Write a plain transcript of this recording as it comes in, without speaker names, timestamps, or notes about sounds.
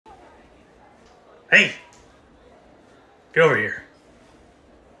Hey! Get over here.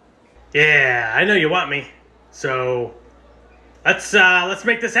 Yeah, I know you want me. So, let's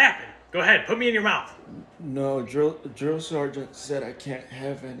make this happen. Go ahead, put me in your mouth. No, drill sergeant said I can't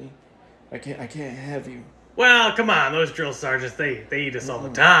have any. I can't have you. Well, come on, those drill sergeants, they eat us all the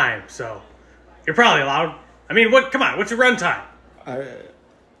time, so you're probably allowed. I mean, come on, what's your run time? I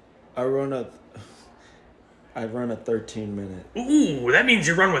run a 13-minute. Ooh, that means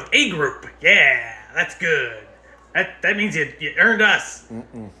you run with A group. Yeah, that's good. That means you earned us.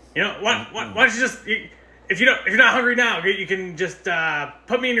 You know, why don't you just, if you're not hungry now, you can just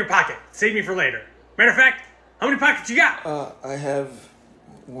put me in your pocket. Save me for later. Matter of fact, how many pockets you got? I have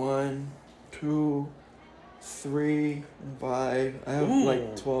 1, 2, 3, 5. I have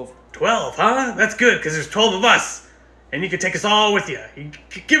like 12. 12, huh? That's good, because there's 12 of us. And you can take us all with you.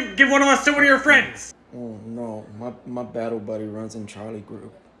 Give one of us to one of your friends. Oh, no. My battle buddy runs in Charlie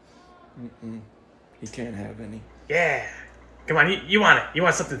group. He can't have any. Yeah. Come on, you want it. You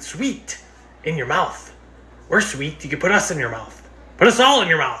want something sweet in your mouth. We're sweet. You can put us in your mouth. Put us all in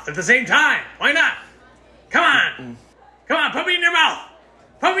your mouth at the same time. Why not? Come on. Come on, put me in your mouth.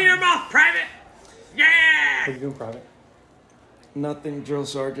 Put me in your mouth, Private. Yeah. What are you doing, Private? Nothing, drill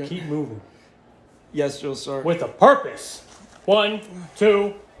sergeant. Keep moving. Yes, drill sergeant. With a purpose. 1,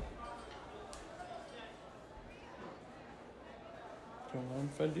 2. Don't mind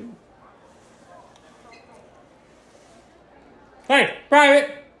if I do. Hey,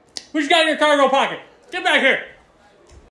 Private! What you got in your cargo pocket? Get back here!